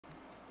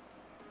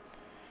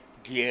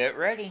Get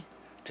ready.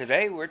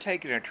 Today we're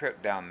taking a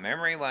trip down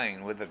memory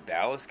lane with the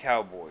Dallas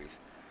Cowboys,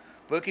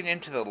 looking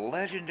into the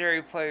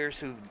legendary players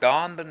who've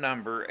donned the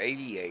number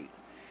 88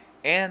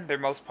 and their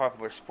most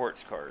popular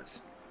sports cards.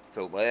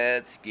 So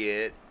let's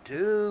get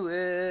to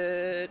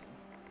it.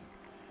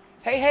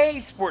 Hey,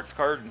 sports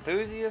card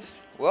enthusiasts.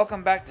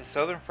 Welcome back to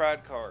Southern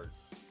Fried Cards,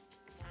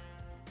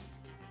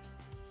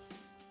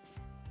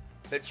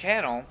 the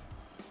channel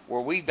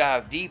where we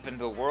dive deep into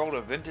the world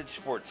of vintage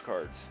sports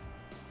cards.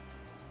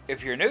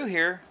 If you're new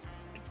here,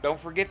 don't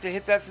forget to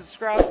hit that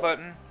subscribe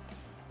button.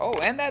 Oh,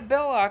 and that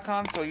bell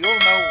icon so you'll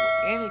know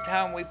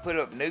anytime we put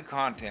up new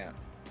content.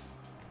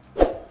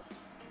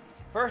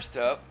 First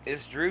up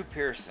is Drew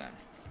Pearson,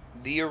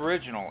 the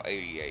original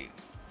 88.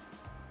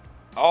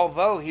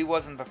 Although he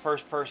wasn't the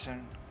first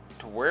person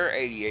to wear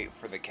 88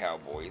 for the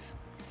Cowboys,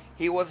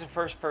 he was the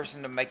first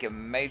person to make a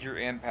major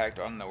impact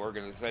on the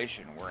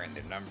organization wearing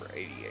the number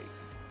 88,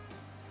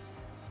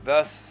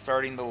 thus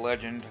starting the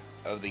legend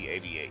of the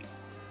 88.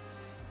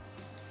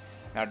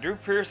 Now, Drew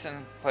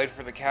Pearson played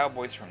for the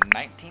Cowboys from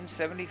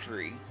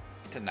 1973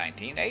 to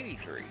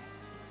 1983.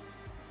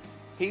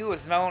 He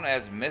was known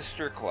as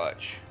Mr.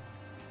 Clutch.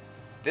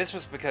 This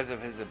was because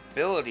of his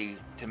ability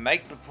to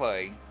make the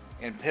play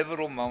in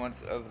pivotal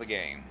moments of the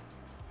game.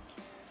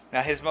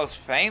 Now, his most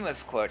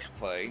famous clutch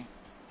play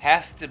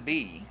has to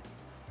be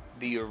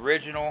the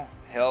original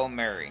Hail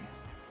Mary.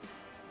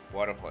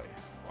 What a play,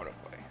 what a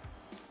play.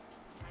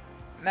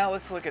 Now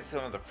let's look at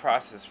some of the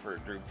process for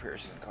Drew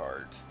Pearson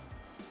cards.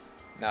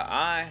 Now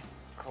I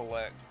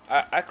collect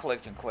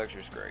in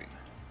collector's grade.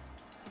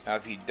 Now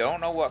if you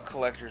don't know what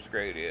collector's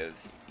grade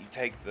is, you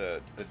take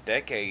the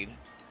decade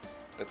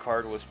the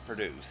card was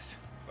produced.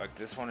 Like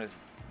this one is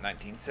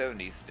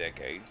 1970s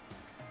decade.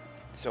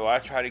 So I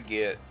try to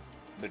get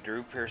the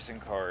Drew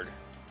Pearson card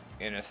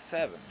in a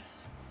 7.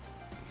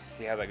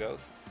 See how that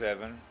goes?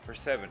 7 for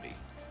 70.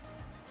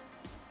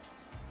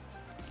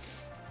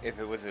 If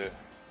it was an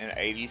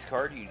 80s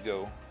card,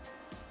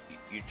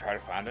 you'd try to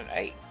find an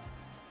 8.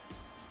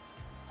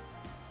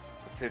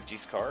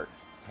 50s card,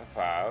 a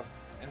 5,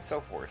 and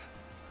so forth.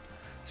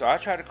 So I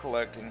try to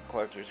collect in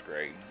collector's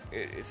grade.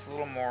 It's a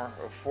little more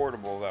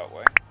affordable that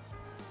way.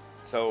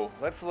 So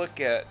let's look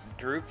at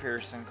Drew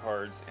Pearson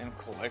cards in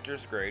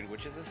collector's grade,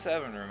 which is a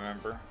 7,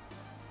 remember.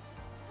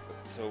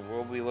 So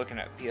we'll be looking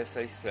at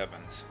PSA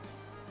 7s.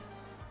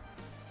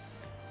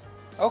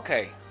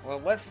 Okay,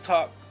 well let's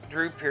talk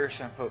Drew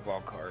Pearson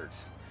football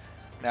cards.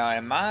 Now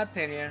in my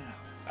opinion,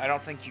 I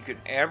don't think you could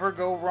ever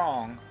go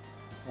wrong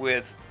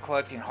with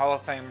collecting Hall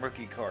of Fame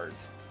rookie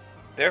cards.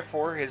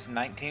 Therefore, his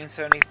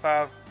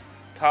 1975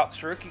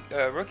 Topps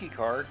rookie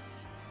card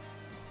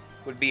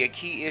would be a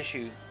key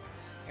issue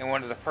and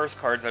one of the first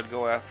cards I'd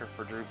go after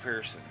for Drew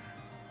Pearson.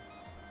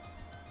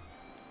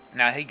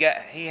 Now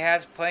he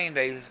has playing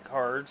days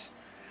cards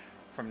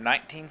from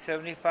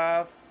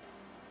 1975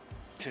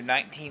 to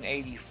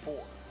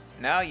 1984.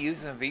 Now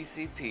using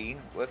VCP,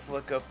 let's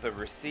look up the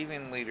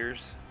receiving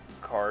leaders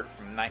card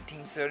from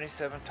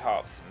 1977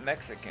 Topps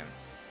Mexican.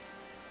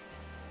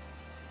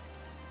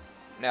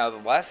 Now the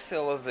last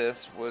sale of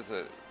this was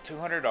a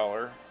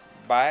 $200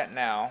 buy it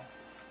now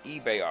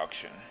eBay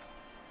auction.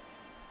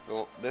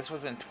 Well, this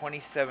was in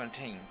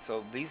 2017,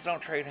 so these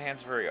don't trade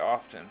hands very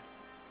often.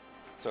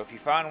 So if you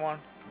find one,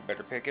 you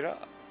better pick it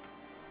up.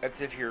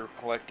 That's if you're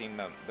collecting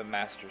the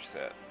master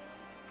set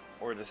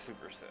or the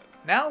super set.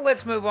 Now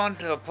let's move on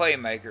to the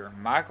playmaker,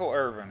 Michael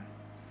Irvin.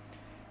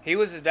 He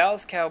was a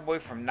Dallas Cowboy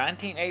from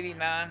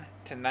 1989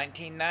 to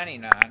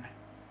 1999.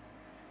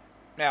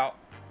 Now,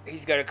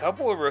 he's got a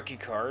couple of rookie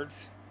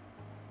cards,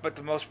 but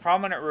the most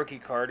prominent rookie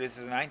card is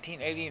the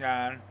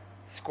 1989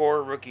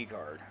 Score rookie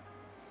card.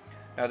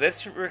 Now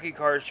this rookie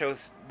card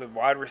shows the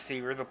wide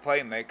receiver, the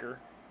playmaker,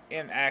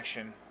 in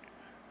action.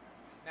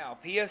 Now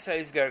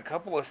PSA's got a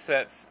couple of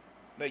sets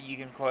that you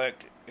can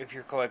collect if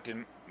you're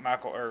collecting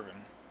Michael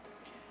Irvin.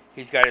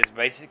 He's got his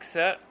basic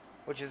set,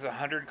 which is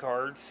 100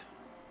 cards.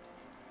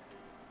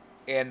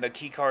 And the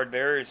key card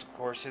there is, of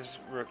course, his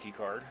rookie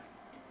card,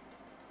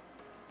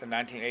 the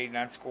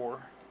 1989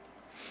 Score.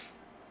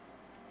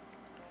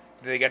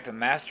 They got the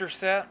master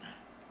set,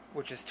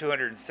 which is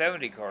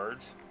 270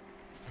 cards,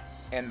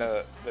 and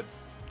the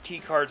key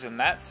cards in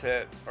that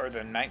set are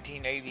the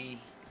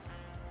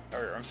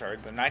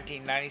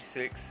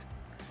 1996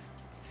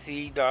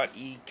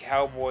 C.E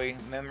Cowboy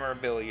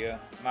Memorabilia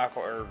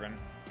Michael Irvin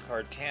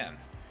card 10.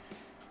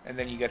 And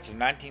then you got the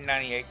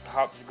 1998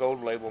 Topps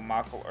Gold Label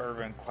Michael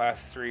Irvin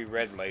Class 3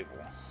 Red Label.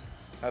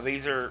 Now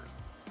these are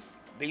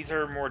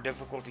more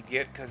difficult to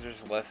get because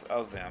there's less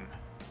of them.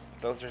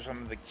 Those are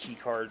some of the key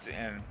cards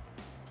in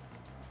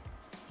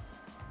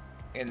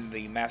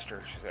the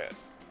master set.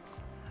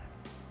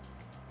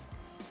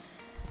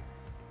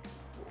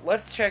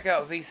 Let's check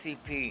out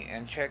VCP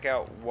and check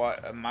out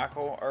what a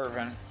Michael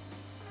Irvin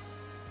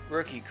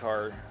rookie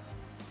card,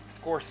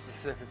 Score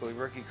specifically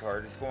rookie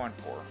card, is going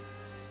for.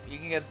 You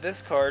can get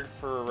this card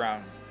for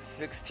around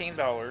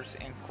 $16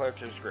 in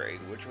collector's grade,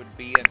 which would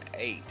be an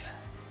 8.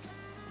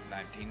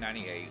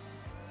 1998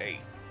 8.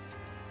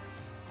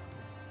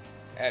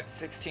 At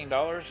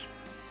 $16,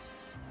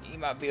 you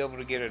might be able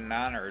to get a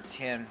 9 or a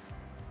 10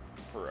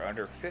 for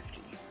under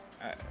 50.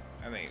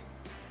 I mean,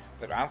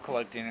 but I'm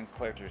collecting in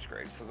collector's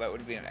grade, so that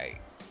would be an 8.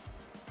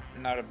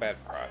 Not a bad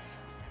price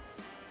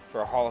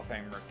for a Hall of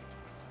Fame rookie.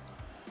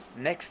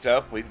 Next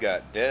up, we've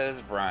got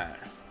Dez Bryant.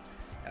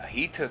 Now,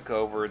 he took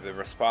over the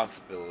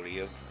responsibility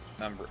of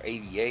number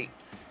 88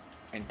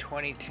 in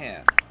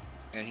 2010,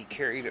 and he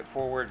carried it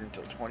forward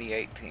until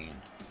 2018.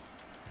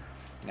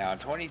 Now, in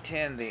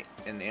 2010,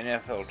 in the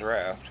NFL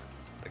draft,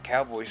 the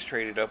Cowboys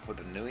traded up with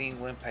the New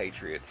England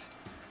Patriots,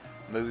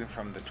 moving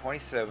from the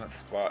 27th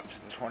spot to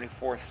the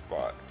 24th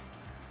spot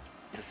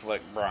to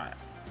select Bryant.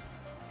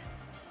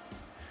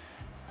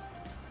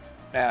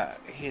 Now,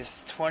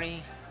 his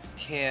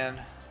 2010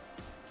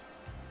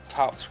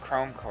 Topps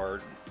Chrome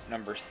card,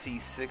 number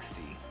C60,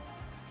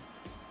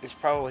 is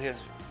probably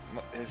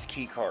his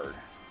key card.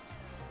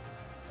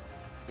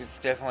 It's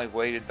definitely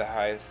weighted the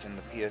highest in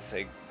the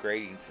PSA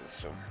grading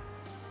system.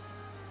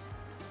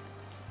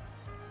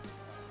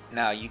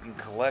 Now, you can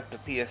collect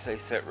the PSA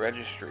set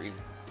registry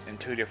in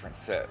 2 different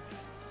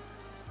sets.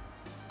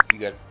 You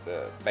got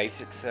the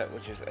basic set,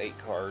 which is 8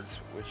 cards,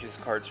 which is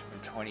cards from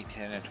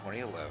 2010 and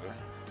 2011.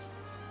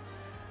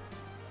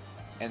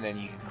 And then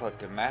you can collect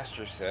the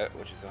master set,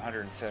 which is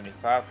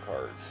 175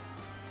 cards.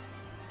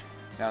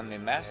 Now, in the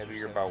master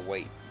heavier by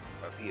weight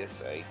by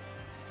PSA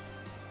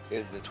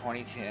is the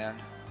 2010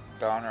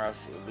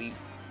 Donruss Elite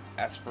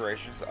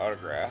Aspirations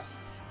Autograph,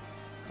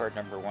 card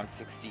number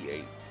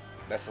 168.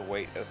 That's a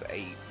weight of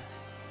 8.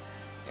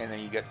 And then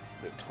you get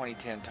the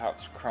 2010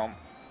 Topps Chrome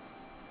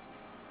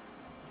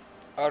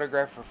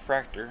Autograph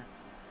Refractor,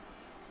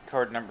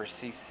 card number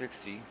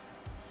C60.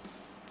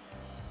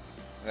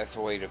 That's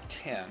a weight of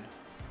 10. And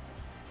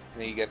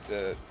then you get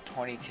the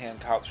 2010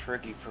 Topps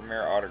Rookie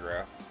Premier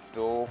Autograph,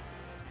 dual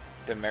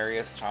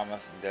Demaryius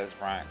Thomas and Dez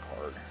Bryant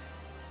card,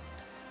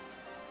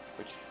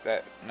 which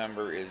that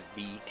number is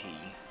BT,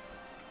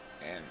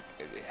 and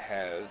it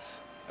has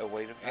a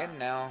weight of 9. And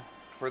now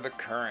for the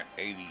current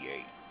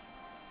 88,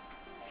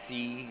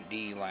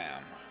 C.D.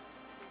 Lamb.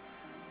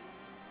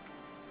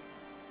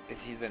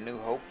 Is he the new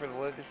hope for the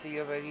legacy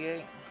of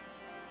 88?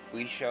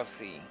 We shall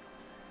see.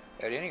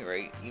 At any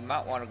rate, you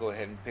might want to go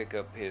ahead and pick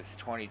up his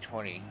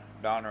 2020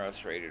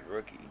 Donruss rated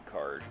rookie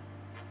card,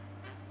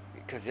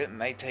 because it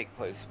may take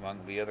place among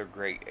the other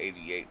great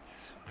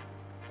 88s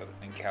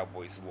in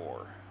Cowboys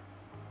lore.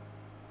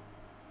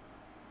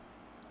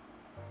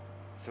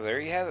 So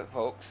there you have it,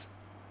 folks.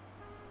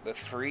 The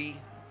 3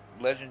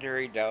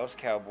 legendary Dallas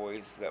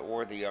Cowboys that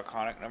wore the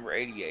iconic number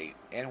 88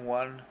 and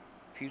 1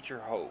 future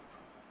hope.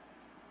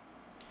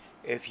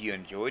 If you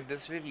enjoyed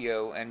this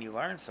video and you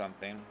learned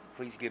something,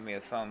 please give me a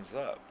thumbs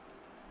up.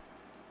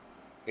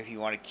 If you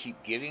want to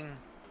keep getting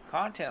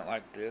content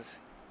like this,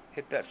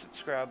 hit that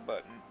subscribe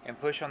button and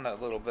push on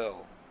that little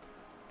bell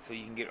so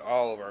you can get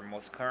all of our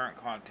most current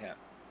content.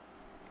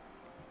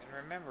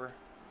 And remember,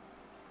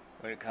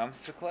 when it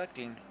comes to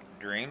collecting,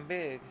 dream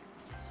big,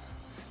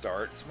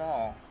 start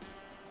small,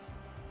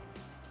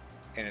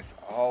 and it's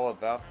all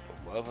about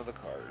the love of the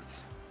cards.